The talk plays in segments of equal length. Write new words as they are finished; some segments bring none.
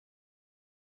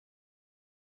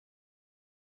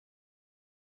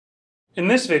In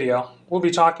this video, we'll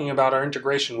be talking about our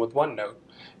integration with OneNote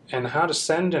and how to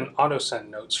send and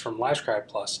auto-send notes from Livescribe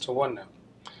Plus to OneNote.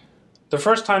 The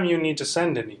first time you need to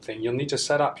send anything, you'll need to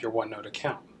set up your OneNote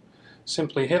account.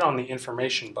 Simply hit on the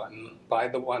information button by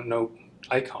the OneNote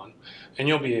icon and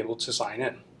you'll be able to sign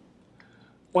in.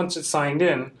 Once it's signed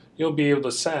in, you'll be able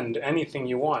to send anything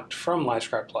you want from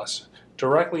Livescribe Plus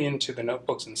directly into the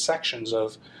notebooks and sections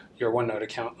of your OneNote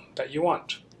account that you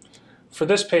want. For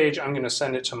this page, I'm going to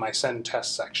send it to my Send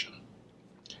Test section.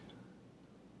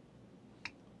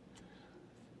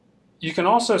 You can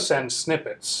also send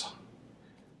snippets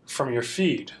from your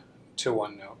feed to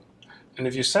OneNote. And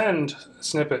if you send a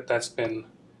snippet that's been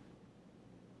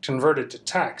converted to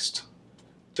text,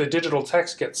 the digital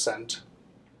text gets sent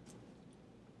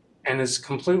and is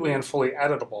completely and fully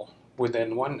editable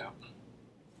within OneNote.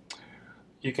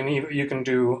 You can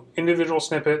do individual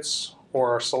snippets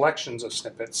or selections of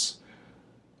snippets,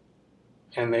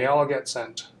 and they all get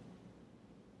sent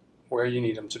where you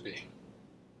need them to be.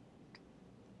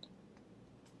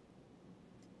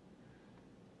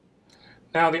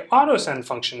 Now, the auto-send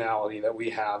functionality that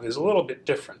we have is a little bit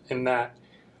different in that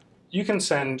you can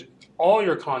send all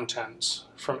your contents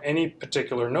from any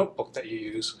particular notebook that you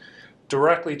use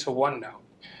directly to OneNote.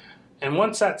 And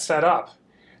once that's set up,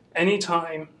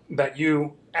 anytime that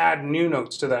you add new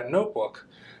notes to that notebook,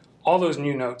 all those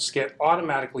new notes get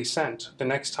automatically sent the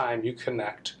next time you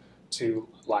connect to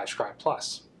Livescribe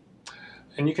Plus.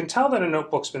 And you can tell that a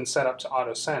notebook's been set up to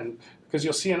auto-send because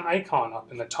you'll see an icon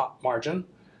up in the top margin.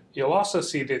 You'll also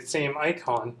see the same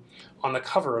icon on the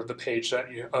cover of the page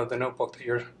of the notebook that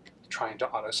you're trying to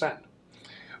auto-send.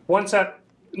 Once that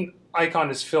icon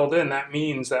is filled in, that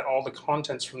means that all the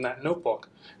contents from that notebook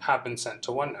have been sent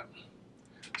to OneNote.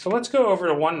 So let's go over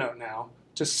to OneNote now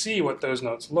to see what those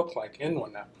notes look like in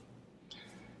OneNote.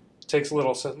 It takes a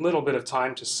little bit of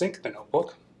time to sync the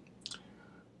notebook,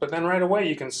 but then right away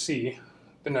you can see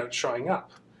the notes showing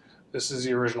up. This is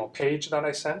the original page that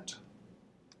I sent,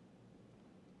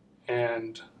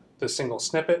 and the single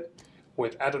snippet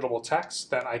with editable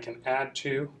text that I can add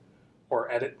to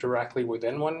or edit directly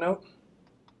within OneNote.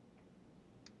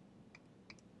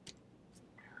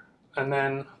 And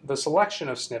then the selection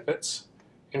of snippets,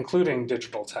 including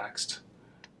digital text.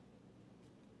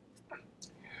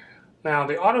 Now,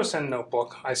 the auto-send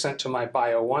notebook I sent to my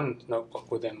Bio 1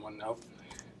 notebook within OneNote.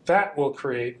 That will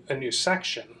create a new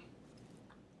section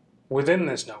within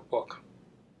this notebook.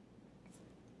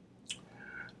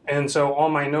 And so all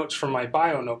my notes from my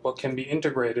Bio notebook can be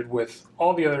integrated with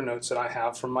all the other notes that I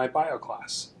have from my Bio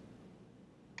class.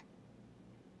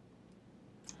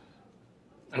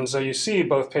 And so you see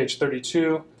both page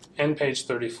 32 and page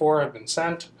 34 have been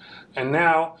sent. And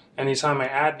now, anytime I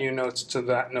add new notes to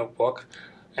that notebook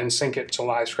and sync it to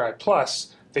Livescribe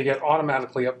Plus, they get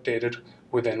automatically updated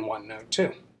within OneNote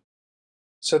too.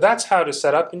 So that's how to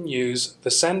set up and use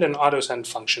the send and auto-send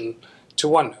function to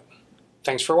OneNote.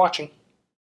 Thanks for watching.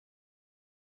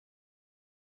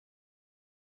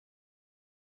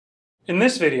 In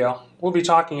this video, we'll be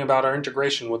talking about our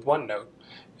integration with OneNote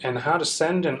and how to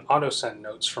send and auto-send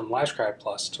notes from Livescribe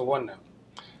Plus to OneNote.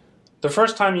 The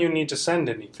first time you need to send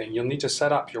anything, you'll need to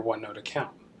set up your OneNote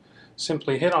account.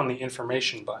 Simply hit on the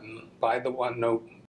information button by the OneNote